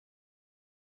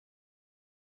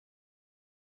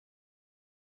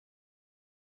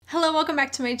Hello, welcome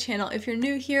back to my channel. If you're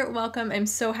new here, welcome. I'm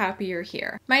so happy you're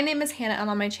here. My name is Hannah and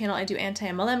on my channel I do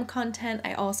anti-MLM content.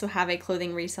 I also have a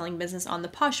clothing reselling business on the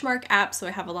Poshmark app, so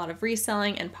I have a lot of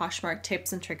reselling and Poshmark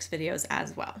tips and tricks videos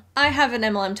as well. I have an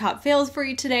MLM top fails for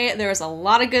you today. There's a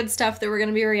lot of good stuff that we're going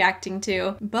to be reacting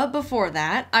to. But before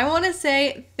that, I want to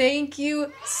say thank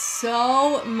you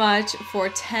so much for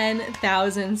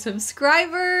 10,000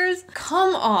 subscribers.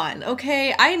 Come on,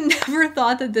 okay? I never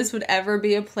thought that this would ever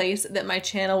be a place that my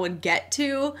channel would get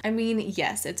to. I mean,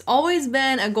 yes, it's always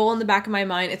been a goal in the back of my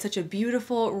mind. It's such a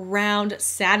beautiful, round,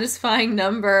 satisfying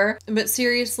number. But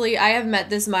seriously, I have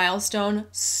met this milestone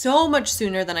so much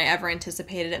sooner than I ever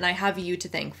anticipated, and I have you to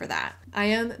thank for that. I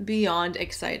am beyond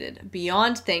excited,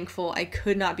 beyond thankful. I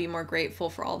could not be more grateful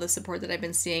for all the support that I've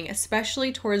been seeing,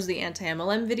 especially towards the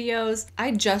anti-MLM videos.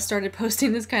 I just started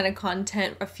posting this kind of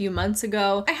content a few months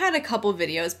ago. I had a couple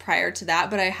videos prior to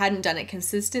that, but I hadn't done it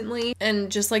consistently.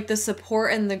 And just like the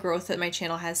support and the growth that my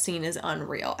channel has seen is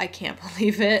unreal. I can't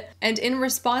believe it. And in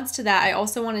response to that, I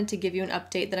also wanted to give you an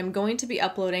update that I'm going to be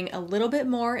uploading a little bit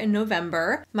more in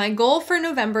November. My goal for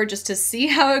November, just to see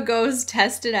how it goes,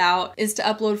 test it out, is to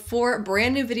upload 4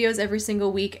 brand new videos every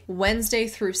single week, Wednesday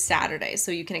through Saturday.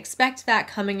 So you can expect that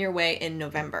coming your way in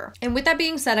November. And with that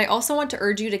being said, I also want to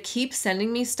urge you to keep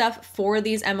sending me stuff for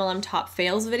these MLM top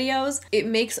fails videos. It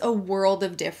makes a world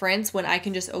of difference when I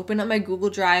can just open up my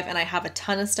Google Drive and I have a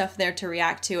ton of stuff there to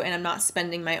react to, and I'm not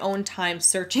spending my own time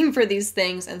searching for these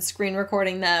things and screen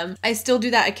recording them. I still do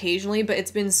that occasionally, but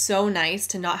it's been so nice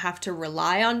to not have to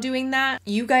rely on doing that.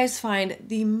 You guys find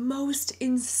the most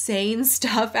insane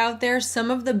stuff out there. Some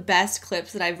of the best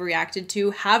clips that I've reacted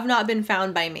to have not been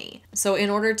found by me. So in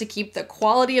order to keep the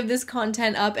quality of this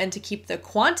content up and to keep the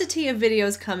quantity of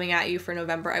videos coming at you for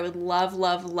November, I would love,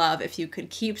 love, love if you could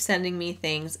keep sending me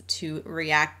things to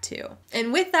react to.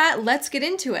 And with that, let's get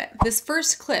into it. This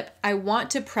first clip, I want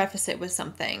to preface it with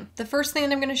something. The first thing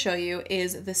that I'm going to show you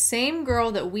is the same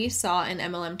girl that we saw in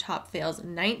MLM Top Fails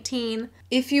 19.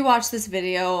 If you watch this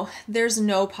video, there's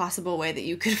no possible way that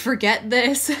you could forget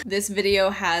this. This video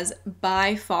has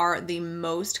by far the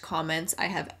most comments I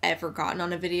have ever gotten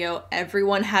on a video.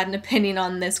 Everyone had an opinion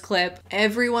on this clip.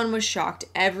 Everyone was shocked.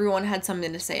 Everyone had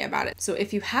something to say about it. So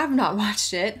if you have not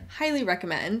watched it, highly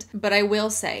recommend. But I will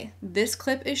say, this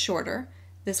clip is shorter.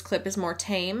 This clip is more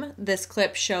tame. This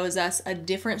clip shows us a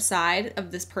different side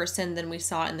of this person than we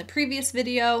saw in the previous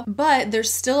video, but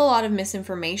there's still a lot of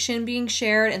misinformation being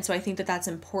shared, and so I think that that's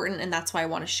important, and that's why I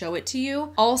want to show it to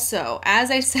you. Also, as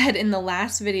I said in the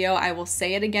last video, I will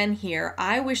say it again here,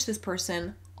 I wish this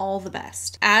person all the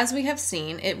best. As we have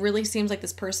seen, it really seems like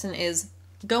this person is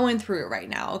going through it right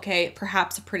now, okay?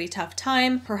 Perhaps a pretty tough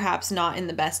time, perhaps not in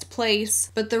the best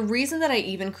place. But the reason that I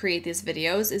even create these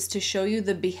videos is to show you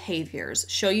the behaviors,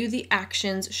 show you the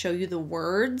actions, show you the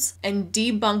words, and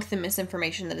debunk the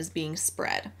misinformation that is being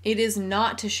spread. It is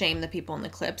not to shame the people in the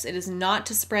clips. It is not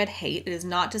to spread hate. It is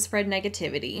not to spread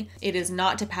negativity. It is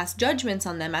not to pass judgments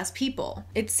on them as people.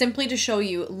 It's simply to show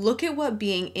you, look at what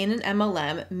being in an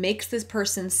MLM makes this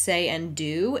person say and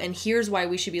do, and here's why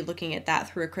we should be looking at that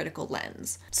through a critical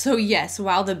lens. So yes,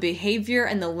 while the behavior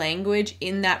and the language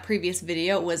in that previous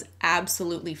video was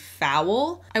absolutely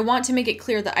foul, I want to make it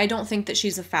clear that I don't think that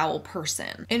she's a foul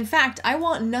person. In fact, I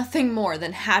want nothing more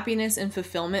than happiness and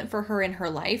fulfillment for her in her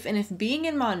life, and if being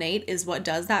in Monat is what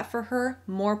does that for her,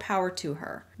 more power to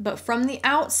her. But from the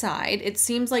outside, it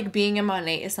seems like being in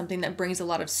Monat is something that brings a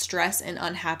lot of stress and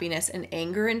unhappiness and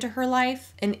anger into her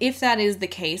life. And if that is the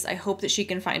case, I hope that she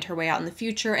can find her way out in the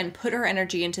future and put her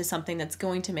energy into something that's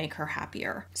going to make her happier.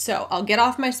 So I'll get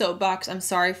off my soapbox. I'm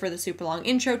sorry for the super long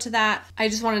intro to that. I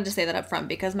just wanted to say that up front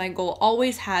because my goal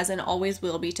always has and always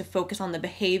will be to focus on the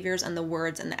behaviors and the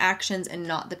words and the actions and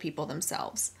not the people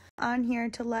themselves. On here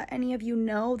to let any of you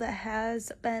know that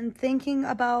has been thinking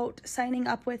about signing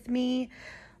up with me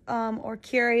or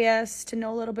curious to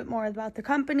know a little bit more about the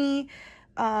company.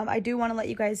 I do want to let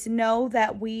you guys know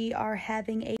that we are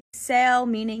having a sale,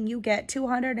 meaning you get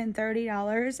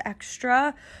 $230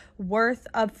 extra worth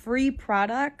of free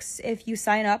products if you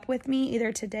sign up with me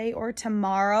either today or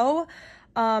tomorrow.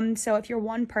 So if you're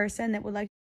one person that would like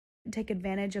to take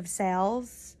advantage of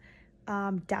sales,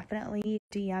 definitely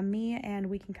DM me and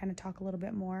we can kind of talk a little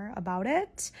bit more about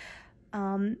it.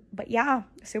 But yeah,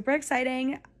 super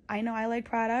exciting. I know I like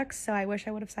products, so I wish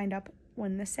I would have signed up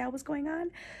when this sale was going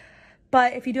on.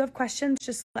 But if you do have questions,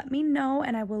 just let me know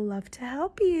and I will love to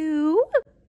help you.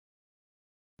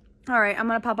 All right, I'm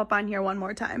going to pop up on here one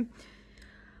more time.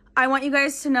 I want you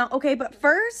guys to know, okay, but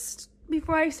first,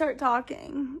 before I start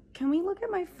talking, can we look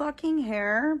at my fucking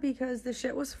hair? Because the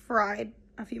shit was fried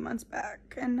a few months back.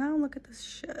 And now look at this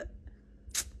shit.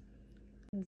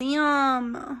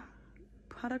 Damn.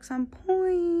 Products on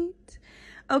point.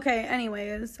 Okay,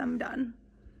 anyways, I'm done.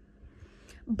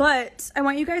 But I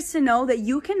want you guys to know that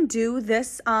you can do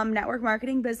this network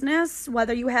marketing business,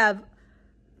 whether you have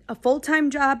a full-time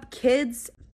job, kids,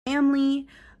 family,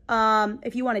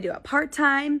 if you want to do it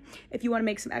part-time, if you want to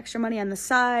make some extra money on the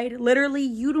side. Literally,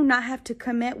 you do not have to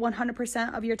commit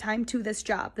 100% of your time to this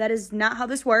job. That is not how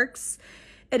this works.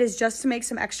 It is just to make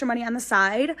some extra money on the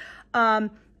side,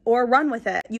 or run with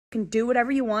it. You can do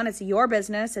whatever you want. It's your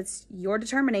business. It's your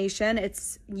determination.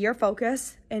 It's your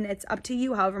focus, and it's up to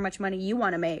you however much money you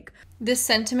want to make. This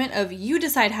sentiment of you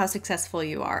decide how successful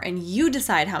you are and you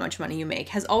decide how much money you make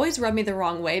has always rubbed me the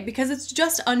wrong way because it's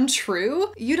just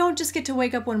untrue. You don't just get to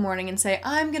wake up one morning and say,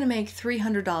 I'm gonna make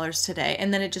 $300 today,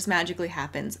 and then it just magically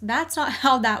happens. That's not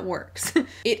how that works.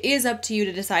 It is up to you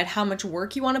to decide how much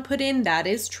work you want to put in, that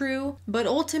is true, but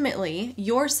ultimately,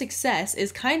 your success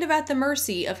is kind of at the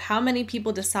mercy of how many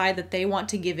people decide that they want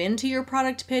to give in to your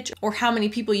product pitch or how many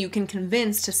people you can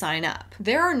convince to sign up.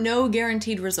 There are no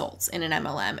guaranteed results in an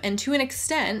MLM, and to an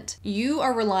extent, you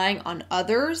are relying on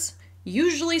others,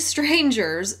 usually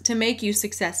strangers, to make you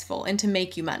successful and to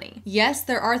make you money. Yes,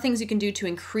 there are things you can do to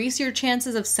increase your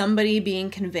chances of somebody being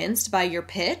convinced by your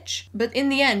pitch, but in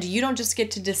the end, you don't just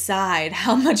get to decide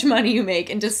how much money you make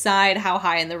and decide how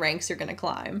high in the ranks you're gonna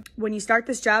climb. When you start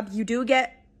this job, you do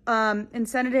get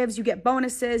incentives, you get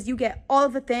bonuses, you get all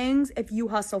of the things if you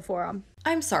hustle for them.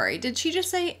 I'm sorry, did she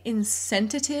just say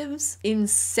incentives?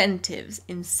 Incentives,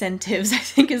 I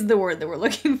think is the word that we're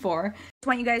looking for. I just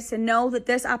want you guys to know that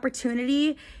this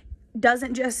opportunity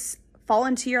doesn't just fall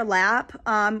into your lap.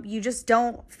 You just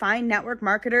don't find network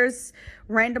marketers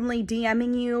randomly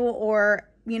DMing you, or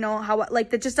you know how, like,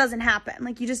 that just doesn't happen.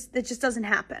 Like, it just doesn't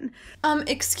happen.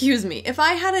 Excuse me, if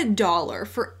I had $1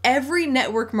 for every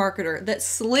network marketer that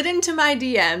slid into my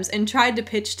DMs and tried to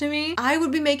pitch to me, I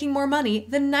would be making more money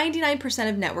than 99%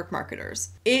 of network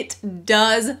marketers. It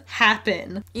does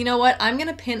happen. You know what? I'm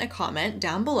gonna pin a comment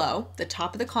down below, the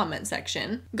top of the comment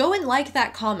section. Go and like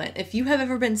that comment if you have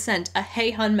ever been sent a hey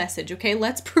hun message, okay?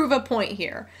 Let's prove a point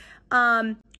here.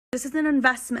 This is an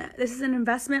investment. This is an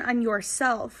investment on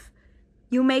yourself.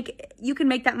 You can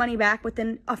make that money back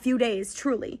within a few days,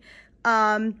 truly.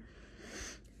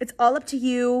 It's all up to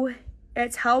you.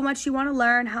 It's how much you want to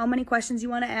learn, how many questions you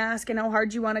want to ask, and how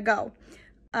hard you want to go.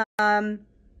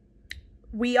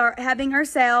 We are having our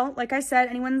sale. Like I said,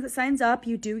 anyone that signs up,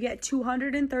 you do get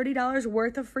 $230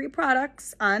 worth of free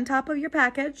products on top of your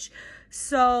package.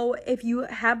 So if you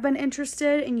have been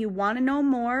interested and you want to know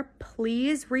more,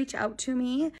 please reach out to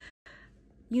me.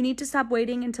 You need to stop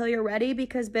waiting until you're ready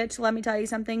because, bitch, let me tell you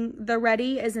something. The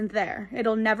ready isn't there.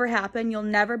 It'll never happen. You'll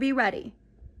never be ready.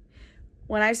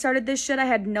 When I started this shit, I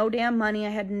had no damn money.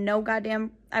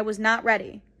 I was not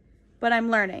ready. But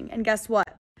I'm learning. And guess what?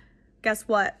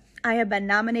 I have been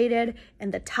nominated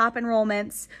in the top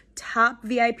enrollments, top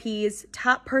VIPs,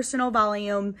 top personal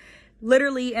volume,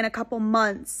 literally in a couple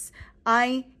months.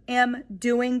 I am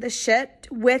doing the shit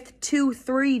with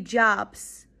 2-3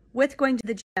 jobs, with going to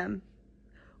the gym,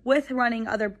 with running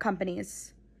other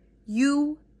companies.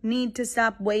 You need to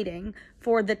stop waiting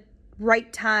for the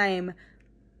right time.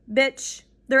 Bitch,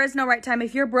 there is no right time.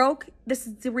 If you're broke, this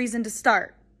is the reason to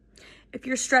start. If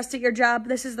you're stressed at your job,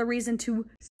 this is the reason to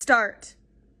start.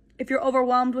 If you're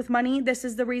overwhelmed with money, this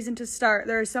is the reason to start.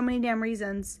 There are so many damn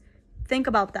reasons. Think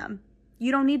about them.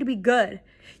 You don't need to be good.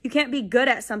 You can't be good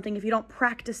at something if you don't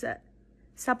practice it.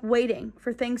 Stop waiting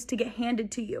for things to get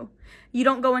handed to you. You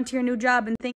don't go into your new job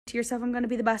and think to yourself, I'm going to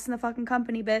be the best in the fucking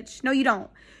company, bitch. No, you don't.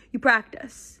 You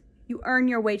practice. You earn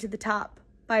your way to the top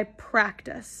by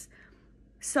practice.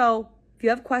 So if you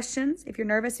have questions, if you're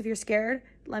nervous, if you're scared,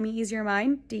 let me ease your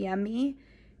mind. DM me.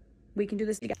 We can do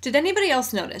this together. Did anybody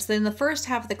else notice that in the first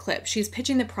half of the clip, she's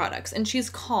pitching the products and she's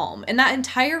calm, and that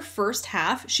entire first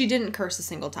half, she didn't curse a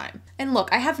single time? And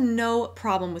look, I have no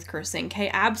problem with cursing, okay?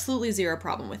 Absolutely zero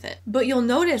problem with it. But you'll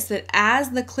notice that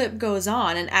as the clip goes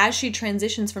on and as she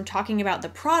transitions from talking about the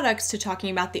products to talking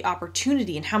about the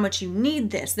opportunity and how much you need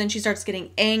this, then she starts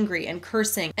getting angry and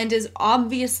cursing and is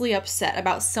obviously upset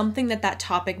about something that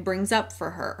topic brings up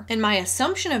for her. And my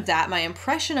assumption of that, my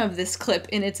impression of this clip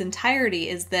in its entirety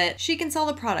is that she can sell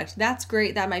the product. That's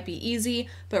great. That might be easy,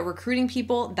 but recruiting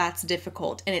people, that's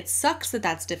difficult. And it sucks that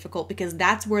that's difficult because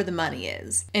that's where the money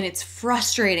is. And it's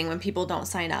frustrating when people don't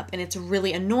sign up. And it's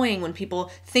really annoying when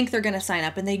people think they're going to sign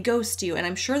up and they ghost you. And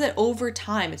I'm sure that over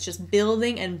time, it's just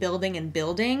building and building and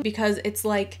building because it's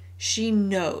like She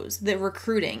knows that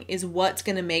recruiting is what's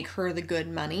going to make her the good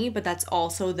money, but that's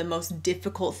also the most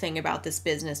difficult thing about this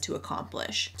business to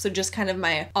accomplish. So just kind of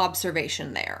my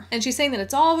observation there. And she's saying that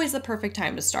it's always the perfect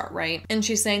time to start, right? And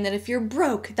she's saying that if you're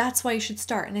broke, that's why you should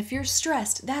start. And if you're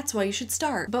stressed, that's why you should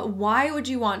start. But why would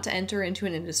you want to enter into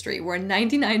an industry where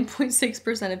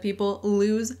 99.6% of people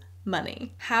lose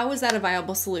money? How is that a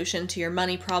viable solution to your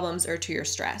money problems or to your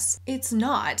stress? It's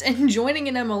not. And joining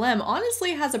an MLM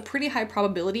honestly has a pretty high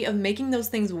probability of making those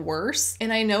things worse.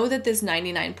 And I know that this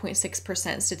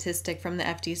 99.6% statistic from the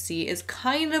FTC is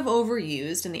kind of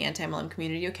overused in the anti-MLM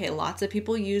community. Okay, lots of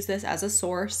people use this as a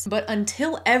source, but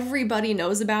until everybody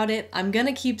knows about it, I'm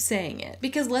gonna keep saying it.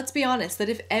 Because let's be honest, that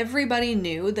if everybody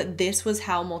knew that this was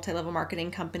how multi-level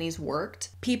marketing companies worked,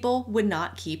 people would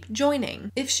not keep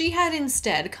joining. If she had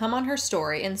instead come on her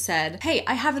story and said, hey,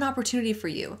 I have an opportunity for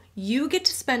you. You get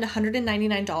to spend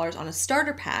 $199 on a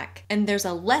starter pack, and there's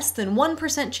a less than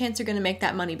 1% chance you're gonna make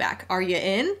that money back. Are you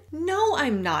in? No,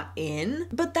 I'm not in.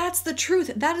 But that's the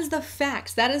truth. That is the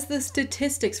facts. That is the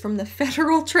statistics from the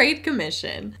Federal Trade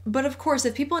Commission. But of course,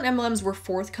 if people in MLMs were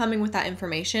forthcoming with that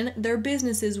information, their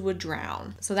businesses would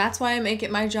drown. So that's why I make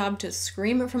it my job to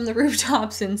scream it from the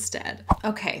rooftops instead.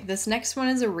 Okay, this next one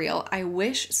is a reel. I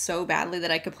wish so badly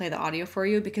that I could play the audio for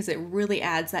you because it really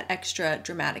adds that extra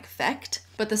dramatic effect.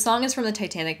 But the song is from the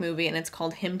Titanic movie and it's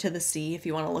called Hymn to the Sea if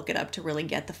you want to look it up to really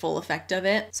get the full effect of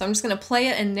it. So I'm just going to play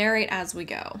it and narrate as we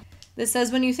go. This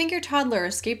says, when you think your toddler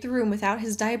escaped the room without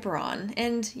his diaper on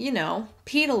and, you know,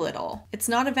 peed a little, it's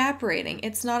not evaporating,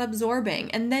 it's not absorbing,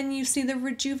 and then you see the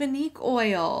Rejuvenique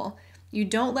oil. You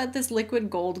don't let this liquid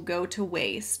gold go to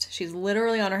waste. She's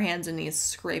literally on her hands and knees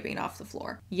scraping off the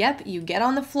floor. Yep, you get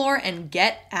on the floor and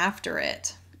get after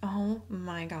it. Oh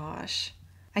my gosh.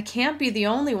 I can't be the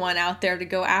only one out there to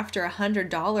go after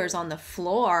 $100 on the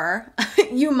floor.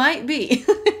 You might be.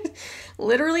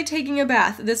 Literally taking a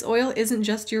bath. This oil isn't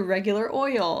just your regular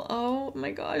oil. Oh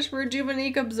my gosh.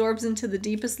 Rejuvenique absorbs into the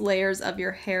deepest layers of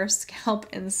your hair, scalp,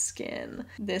 and skin.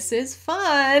 This is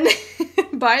fun.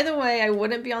 By the way, I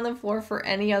wouldn't be on the floor for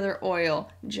any other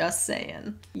oil. Just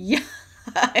saying. Yikes.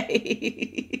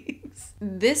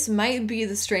 This might be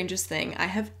the strangest thing I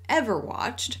have ever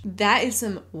watched. That is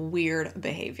some weird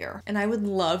behavior. And I would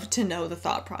love to know the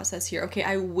thought process here. Okay,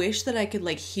 I wish that I could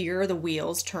like hear the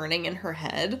wheels turning in her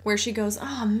head where she goes,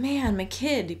 oh man, my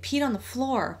kid peed on the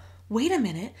floor. Wait a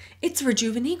minute, it's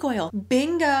Rejuvenique oil.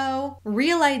 Bingo!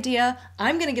 Real idea.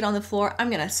 I'm gonna get on the floor, I'm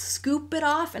gonna scoop it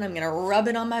off, and I'm gonna rub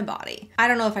it on my body. I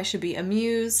don't know if I should be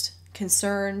amused,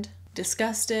 concerned,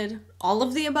 disgusted, all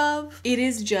of the above. It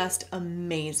is just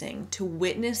amazing to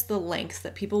witness the lengths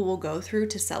that people will go through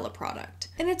to sell a product.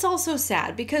 And it's also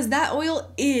sad because that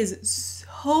oil is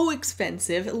so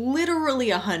expensive, literally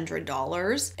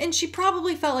 $100, and she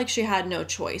probably felt like she had no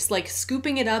choice. Like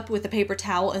scooping it up with a paper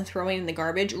towel and throwing it in the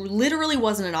garbage literally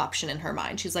wasn't an option in her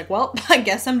mind. She's like, well, I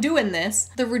guess I'm doing this.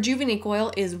 The Rejuvenique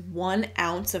oil is 1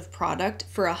 ounce of product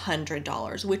for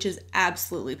 $100, which is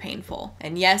absolutely painful.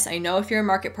 And yes, I know if you're a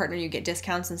market partner, you get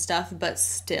discounts and stuff, but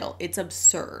still, it's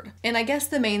absurd. And I guess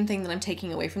the main thing that I'm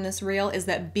taking away from this reel is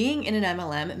that being in an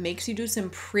MLM makes you do some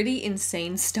pretty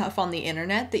insane stuff on the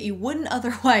internet that you wouldn't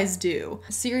otherwise do.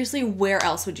 Seriously, where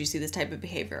else would you see this type of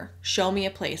behavior? Show me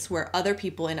a place where other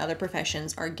people in other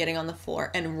professions are getting on the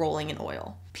floor and rolling in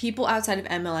oil. People outside of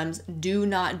MLMs do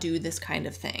not do this kind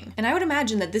of thing. And I would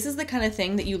imagine that this is the kind of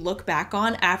thing that you look back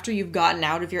on after you've gotten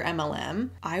out of your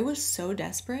MLM. I was so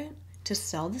desperate to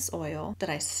sell this oil that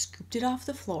I scooped it off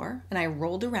the floor and I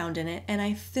rolled around in it and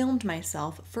I filmed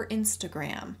myself for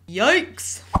Instagram.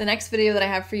 Yikes! The next video that I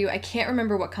have for you, I can't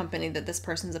remember what company that this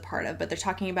person's a part of, but they're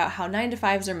talking about how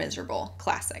 9-to-5s are miserable.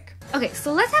 Classic. Okay,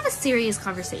 so let's have a serious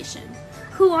conversation.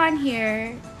 Who on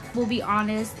here will be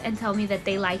honest and tell me that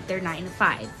they like their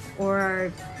 9-to-5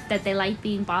 or that they like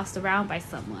being bossed around by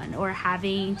someone or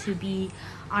having to be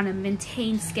on a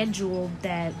maintained schedule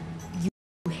that you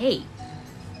hate?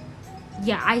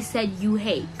 Yeah, I said you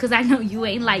hate, because I know you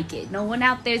ain't like it. No one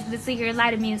out there is going to sit here and lie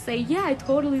to me and say, yeah, I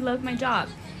totally love my job.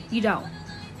 You don't.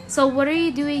 So what are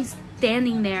you doing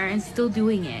standing there and still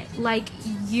doing it? Like,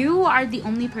 you are the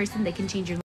only person that can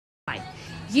change your life.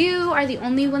 You are the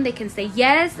only one that can say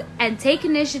yes and take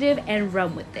initiative and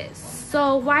run with this.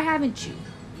 So why haven't you?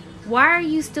 Why are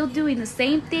you still doing the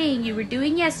same thing you were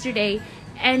doing yesterday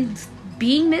and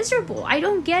being miserable? I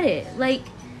don't get it. Like,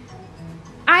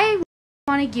 I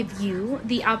want to give you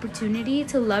the opportunity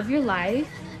to love your life,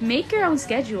 make your own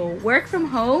schedule, work from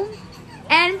home,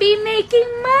 and be making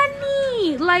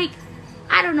money. Like,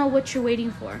 I don't know what you're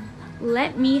waiting for.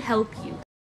 Let me help you.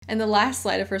 And the last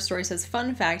slide of her story says,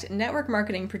 fun fact, network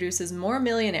marketing produces more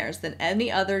millionaires than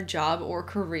any other job or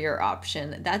career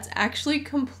option. That's actually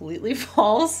completely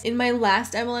false. In my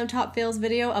last MLM Top Fails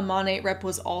video, a Mon8 rep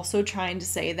was also trying to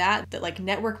say that like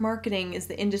network marketing is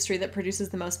the industry that produces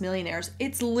the most millionaires.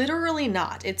 It's literally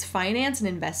not. It's finance and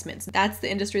investments. That's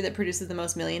the industry that produces the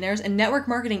most millionaires, and network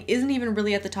marketing isn't even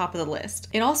really at the top of the list.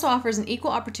 It also offers an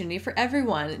equal opportunity for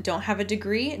everyone. Don't have a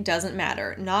degree? Doesn't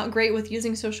matter. Not great with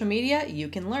using social media? You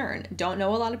can learn. Don't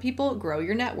know a lot of people? Grow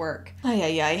your network. Ay,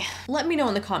 ay, ay. Let me know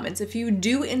in the comments if you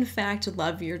do in fact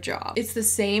love your job. It's the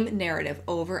same narrative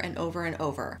over and over and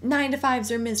over. 9 to 5s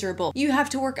are miserable. You have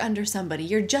to work under somebody.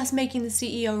 You're just making the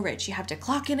CEO rich. You have to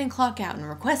clock in and clock out and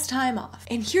request time off.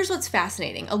 And here's what's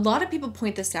fascinating. A lot of people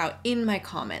point this out in my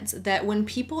comments, that when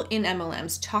people in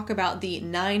MLMs talk about the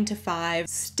 9 to 5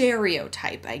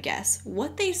 stereotype, I guess,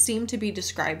 what they seem to be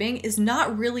describing is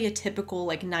not really a typical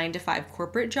like 9 to 5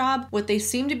 corporate job. What they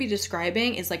seem to be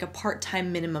describing is like a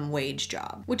part-time minimum wage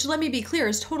job, which, let me be clear,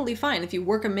 is totally fine. If you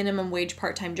work a minimum wage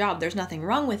part-time job, there's nothing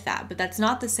wrong with that, but that's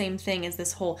not the same thing as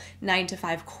this whole 9 to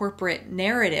 5 corporate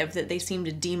narrative that they seem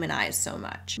to demonize so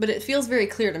much. But it feels very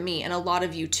clear to me, and a lot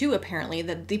of you too apparently,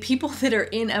 that the people that are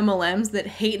in MLMs that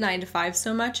hate 9 to 5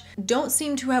 so much don't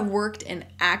seem to have worked an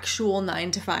actual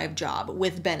 9 to 5 job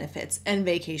with benefits and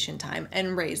vacation time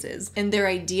and raises, and their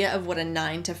idea of what a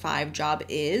 9 to 5 job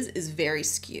is very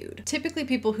skewed. Typically,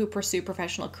 people who pursue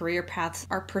professional career paths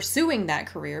are pursuing that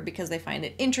career because they find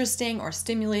it interesting or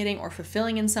stimulating or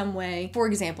fulfilling in some way. For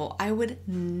example, I would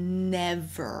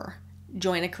never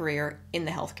join a career in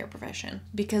the healthcare profession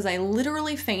because I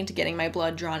literally faint getting my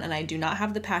blood drawn, and I do not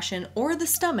have the passion or the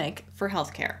stomach for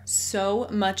healthcare. So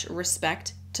much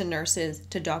respect to nurses,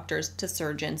 to doctors, to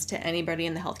surgeons, to anybody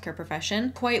in the healthcare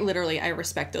profession. Quite literally, I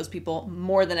respect those people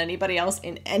more than anybody else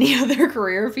in any other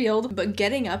career field. But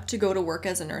getting up to go to work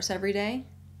as a nurse every day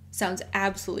sounds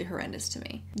absolutely horrendous to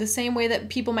me. The same way that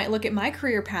people might look at my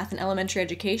career path in elementary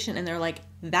education and they're like,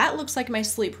 that looks like my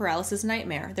sleep paralysis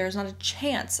nightmare. There's not a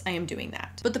chance I am doing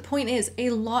that. But the point is, a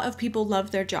lot of people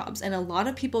love their jobs, and a lot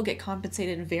of people get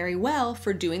compensated very well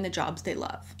for doing the jobs they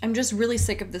love. I'm just really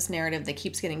sick of this narrative that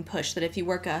keeps getting pushed that if you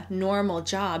work a normal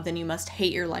job, then you must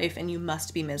hate your life and you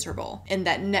must be miserable, and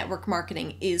that network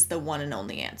marketing is the one and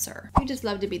only answer. You just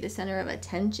love to be the center of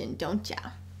attention, don't ya?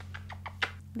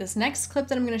 This next clip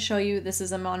that I'm going to show you, this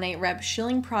is a Mon8 rep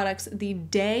shilling products the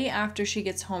day after she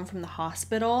gets home from the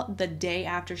hospital, the day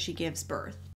after she gives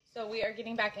birth. So we are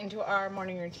getting back into our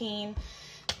morning routine.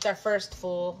 It's our first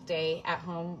full day at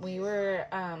home. We were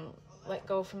let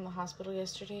go from the hospital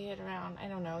yesterday at around, I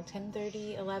don't know,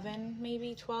 10:30, 11,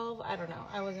 maybe 12. I don't know.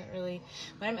 I wasn't really,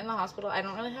 when I'm in the hospital, I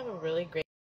don't really have a really great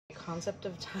concept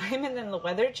of time. And then the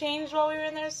weather changed while we were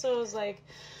in there. So it was like,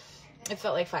 it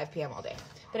felt like 5 p.m. all day.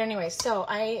 But anyway, so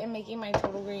I am making my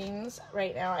total greens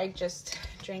right now. I just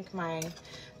drank my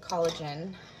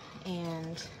collagen,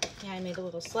 and yeah, I made a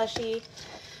little slushy.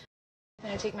 I'm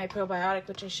gonna take my probiotic,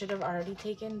 which I should have already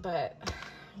taken, but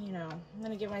you know, I'm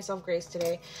gonna give myself grace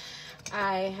today.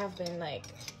 I have been like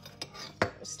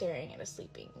staring at a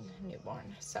sleeping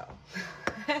newborn, so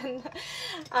and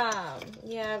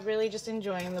yeah, really just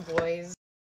enjoying the boys,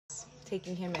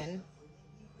 taking him in.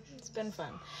 It's been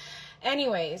fun.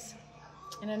 Anyways,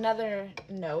 in another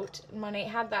note, Mon8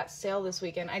 had that sale this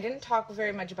weekend. I didn't talk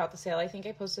very much about the sale. I think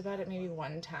I posted about it maybe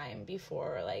one time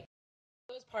before. Like,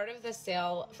 it was part of the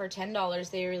sale. For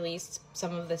 $10, they released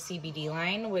some of the CBD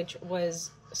line, which was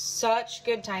such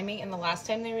good timing. And the last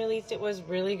time they released it was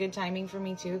really good timing for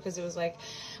me too, because it was like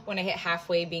when I hit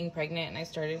halfway being pregnant and I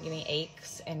started getting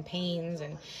aches and pains,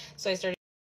 and so I started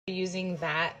using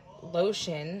that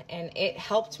lotion, and it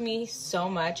helped me so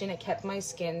much, and it kept my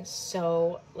skin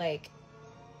so like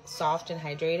soft and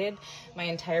hydrated my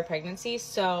entire pregnancy.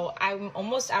 So I'm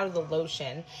almost out of the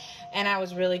lotion, and I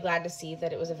was really glad to see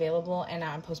that it was available, and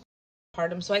I'm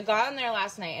postpartum. So I got on there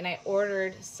last night and I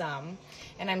ordered some,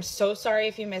 and I'm so sorry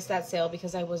if you missed that sale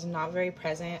because I was not very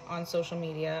present on social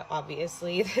media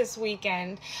obviously this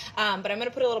weekend, but I'm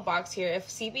gonna put a little box here. If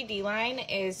CBD line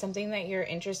is something that you're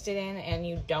interested in and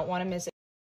you don't want to miss it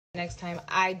next time,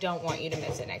 I don't want you to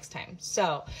miss it next time.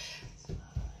 So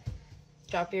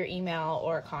drop your email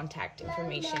or contact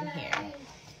information here.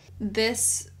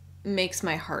 This makes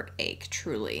my heart ache,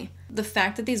 truly. The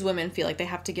fact that these women feel like they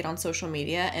have to get on social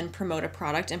media and promote a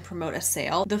product and promote a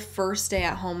sale the first day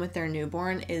at home with their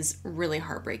newborn is really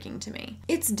heartbreaking to me.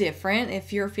 It's different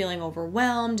if you're feeling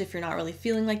overwhelmed, if you're not really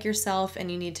feeling like yourself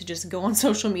and you need to just go on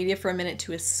social media for a minute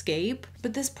to escape.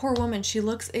 But this poor woman, she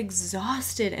looks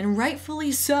exhausted, and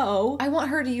rightfully so. I want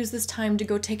her to use this time to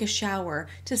go take a shower,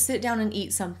 to sit down and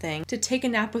eat something, to take a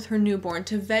nap with her newborn,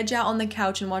 to veg out on the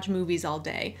couch and watch movies all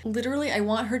day. Literally, I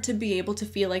want her to be able to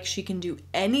feel like she can do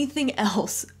anything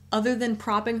else other than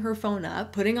propping her phone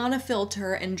up, putting on a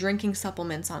filter, and drinking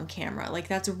supplements on camera. Like,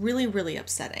 that's really, really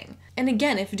upsetting. And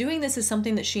again, if doing this is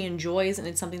something that she enjoys and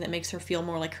it's something that makes her feel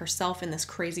more like herself in this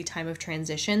crazy time of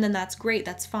transition, then that's great,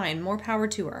 that's fine, more power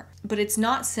to her. But it's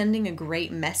not sending a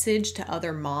great message to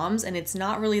other moms, and it's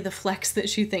not really the flex that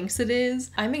she thinks it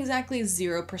is. I'm exactly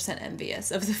 0%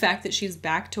 envious of the fact that she's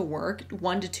back to work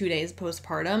 1 to 2 days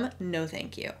postpartum. No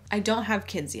thank you. I don't have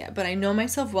kids yet, but I know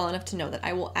myself well enough to know that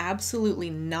I will absolutely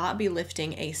not be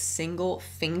lifting a single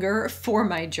finger for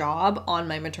my job on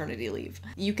my maternity leave.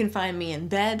 You can find me in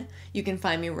bed, you can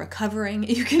find me recovering,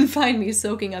 you can find me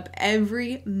soaking up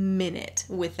every minute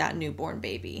with that newborn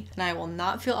baby. And I will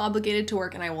not feel obligated to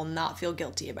work, and I will not feel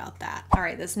guilty about that. All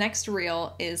right, this next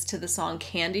reel is to the song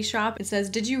Candy Shop. It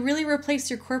says, "Did you really replace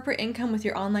your corporate income with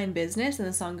your online business?" And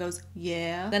the song goes,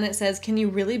 "Yeah." Then it says, "Can you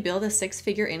really build a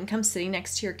 6-figure income sitting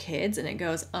next to your kids?" And it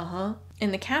goes, "Uh-huh."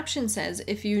 And the caption says,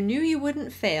 "If you knew you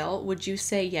wouldn't fail, would you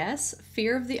say yes?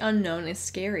 Fear of the unknown is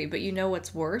scary, but you know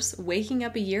what's worse? Waking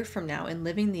up a year from now and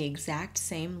living the exact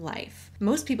same life."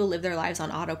 Most people live their lives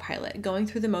on autopilot, going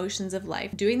through the motions of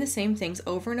life, doing the same things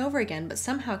over and over again, but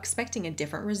somehow expecting a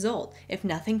different result. If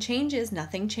nothing changes,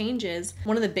 nothing changes.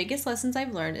 One of the biggest lessons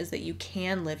I've learned is that you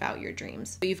can live out your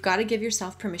dreams. But you've got to give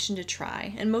yourself permission to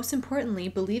try. And most importantly,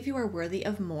 believe you are worthy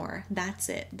of more. That's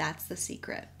it. That's the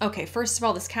secret. Okay, first of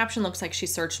all, this caption looks like she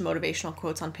searched motivational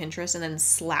quotes on Pinterest and then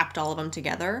slapped all of them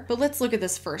together. But let's look at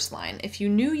this first line. "If you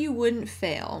knew you wouldn't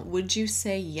fail, would you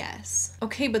say yes?"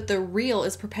 Okay, but the reel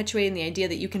is perpetuating the idea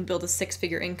that you can build a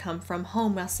 6-figure income from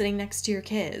home while sitting next to your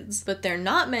kids. But they're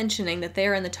not mentioning that they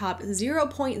are in the top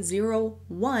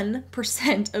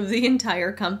 0.01% of the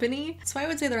entire company. So I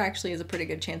would say there actually is a pretty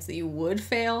good chance that you would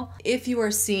fail. If you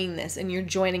are seeing this and you're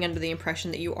joining under the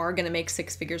impression that you are going to make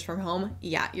 6 figures from home,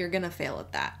 yeah, you're going to fail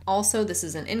at that. Also, this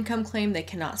is an income claim. They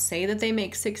cannot say that they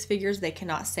make 6 figures. They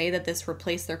cannot say that this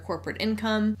replaced their corporate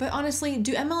income. But honestly,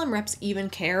 do MLM reps even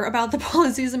care about the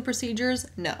policies and procedures?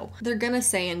 No. They're going to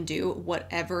say and do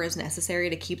whatever is necessary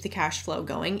to keep the cash flow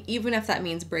going, even if that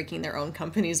means breaking their own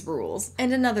company's rules.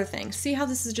 And another thing, see how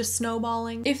this is just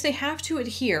snowballing? If they have to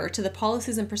adhere to the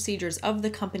policies and procedures of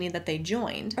the company that they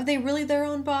joined, are they really their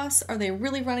own boss? Are they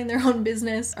really running their own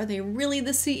business? Are they really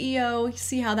the CEO?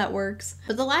 See how that works?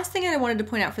 But the last thing I wanted to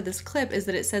point out for this clip is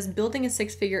that it says building a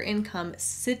 6-figure income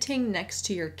sitting next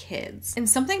to your kids. And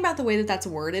something about the way that that's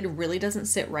worded really doesn't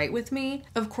sit right with me.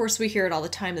 Of course, we hear it all the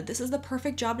time that this is the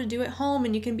perfect job to do at home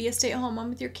and you can be a stay-at-home mom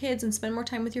with your kids and spend more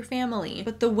time with your family.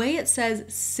 But the way it says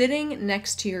sitting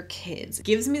next to your kids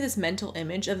gives me this mental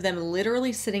image of them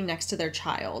literally sitting next to their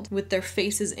child with their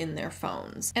faces in their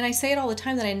phones. And I say it all the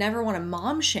time that I never want to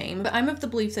mom shame, but I'm of the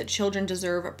belief that children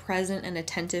deserve present and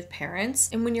attentive parents.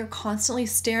 And when you're constantly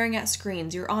staring at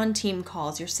screens, you're on team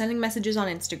calls, you're sending messages on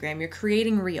Instagram, you're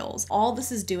creating reels, all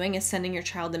this is doing is sending your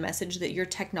child the message that your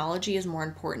technology is more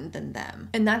important than them.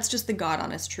 And that's just the God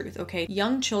honest truth, okay?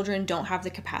 Young children don't have the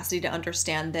capacity to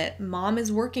understand that mom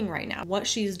is working right now. What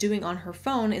she's doing on her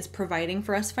phone is providing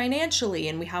for us financially,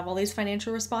 and we have all these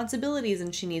financial responsibilities,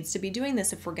 and she needs to be doing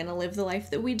this if we're gonna live the life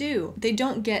that we do. They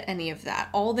don't get any of that.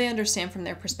 All they understand from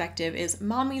their perspective is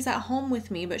mommy's at home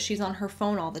with me, but she's on her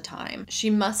phone all the time. She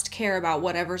must care about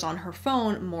whatever's on her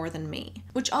phone more than me.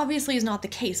 Which obviously is not the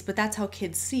case, but that's how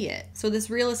kids see it. So this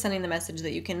reel is sending the message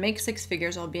that you can make 6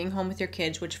 figures while being home with your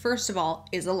kids, which first of all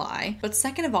is a lie, but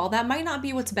second of all, that might not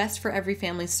be what's best for every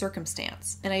family's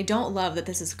circumstance. And I don't love that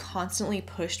this is constantly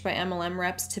pushed by MLM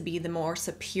reps to be the more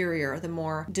superior, the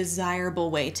more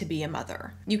desirable way to be a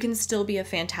mother. You can still be a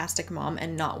fantastic mom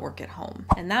and not work at home.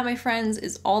 And that, my friends,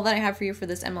 is all that I have for you for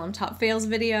this MLM Top Fails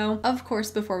video. Of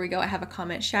course, before we go, I have a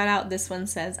comment shout out. This one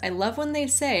says, "I love when they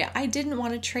say, I didn't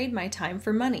want to trade my time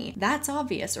for money. That's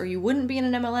obvious, or you wouldn't be in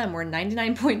an MLM where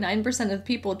 99.9% of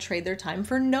people trade their time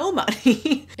for no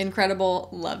money." Incredible,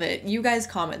 love it. You guys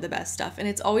comment the best stuff, and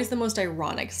it's always the most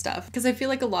ironic stuff, because I feel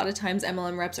like a lot of times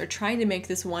MLM reps are trying to make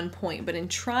this one point, but in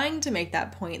trying to make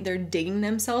that point, they're digging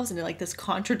themselves into like this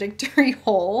contradictory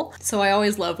hole. So I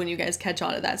always love when you guys catch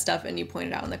on to that stuff and you point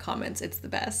it out in the comments. It's the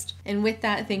best. And with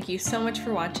that, thank you so much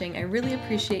for watching. I really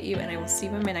appreciate you, and I will see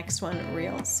you in my next one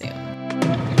real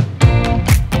soon.